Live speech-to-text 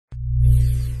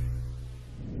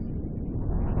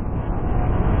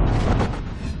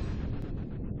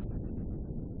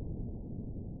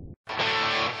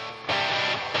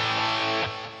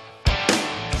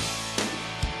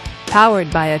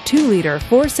powered by a 2-liter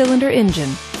 4-cylinder engine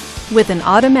with an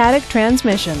automatic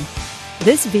transmission.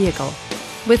 This vehicle,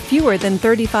 with fewer than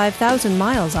 35,000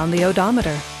 miles on the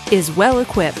odometer, is well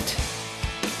equipped.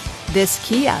 This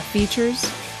Kia features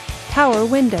power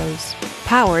windows,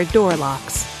 power door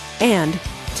locks, and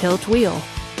tilt wheel.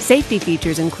 Safety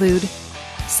features include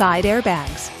side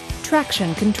airbags,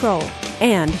 traction control,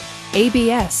 and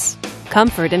ABS.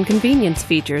 Comfort and convenience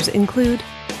features include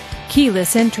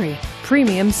keyless entry,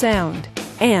 premium sound,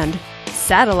 and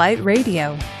satellite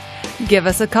radio. Give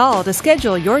us a call to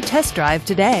schedule your test drive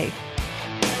today.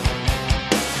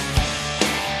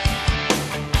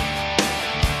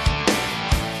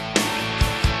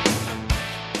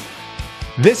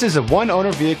 This is a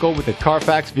one-owner vehicle with a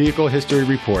Carfax Vehicle History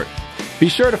Report. Be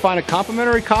sure to find a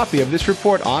complimentary copy of this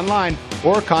report online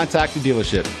or contact the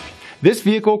dealership. This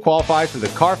vehicle qualifies for the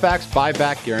Carfax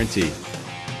Buyback Guarantee.